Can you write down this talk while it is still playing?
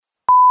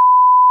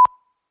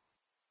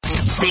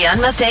The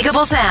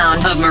unmistakable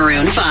sound of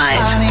Maroon 5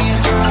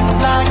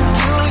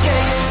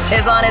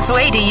 is on its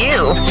way to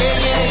you.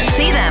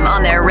 See them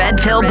on their Red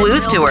Pill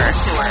Blues Tour.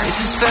 It's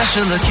a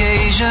special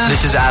occasion.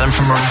 This is Adam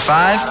from Maroon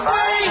 5.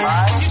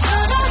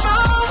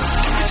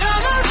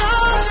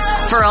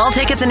 For all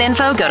tickets and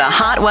info, go to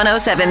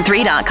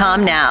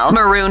hot1073.com now.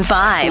 Maroon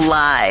 5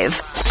 live.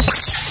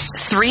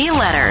 3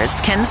 letters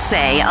can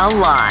say a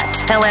lot.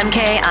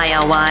 LMK,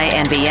 ILY,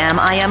 NVM,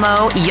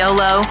 IMO,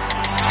 YOLO.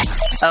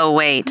 Oh,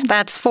 wait,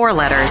 that's 4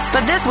 letters.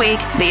 But this week,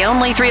 the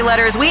only 3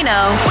 letters we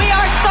know We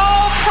are so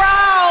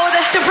proud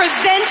to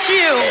present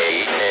you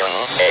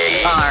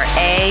are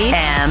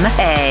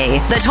AMA.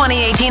 The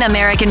 2018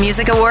 American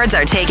Music Awards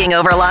are taking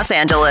over Los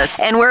Angeles,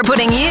 and we're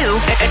putting you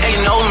You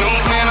know me,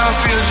 man, I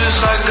feel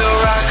just like a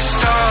rock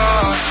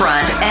star.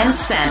 front and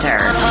center.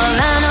 When my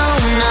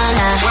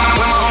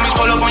homies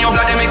pull up on your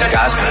block, they make that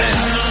gas, man.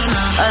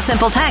 A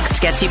simple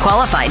text gets you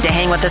qualified to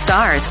hang with the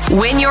stars.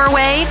 Win your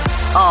way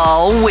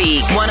all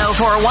week.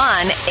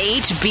 1041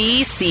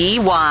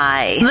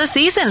 HBCY. The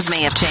seasons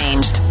may have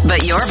changed,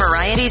 but your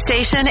variety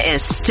station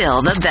is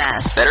still the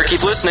best. Better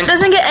keep listening.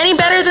 Doesn't get any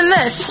better than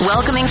this.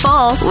 Welcoming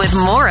fall with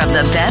more of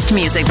the best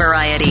music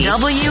variety.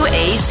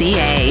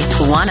 WACA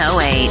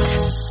 108.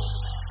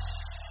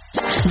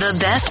 The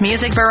best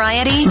music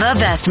variety, the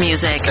best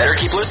music. Better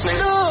keep listening.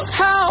 Look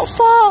how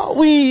far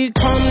we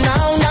come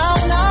now.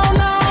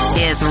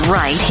 Is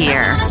right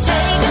here.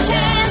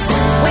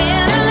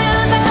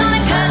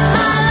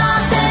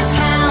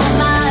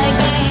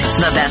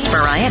 The best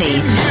variety.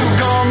 You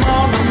come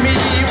on to me,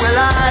 well,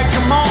 I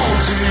come on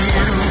to you.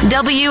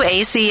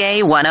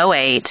 WACA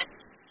 108.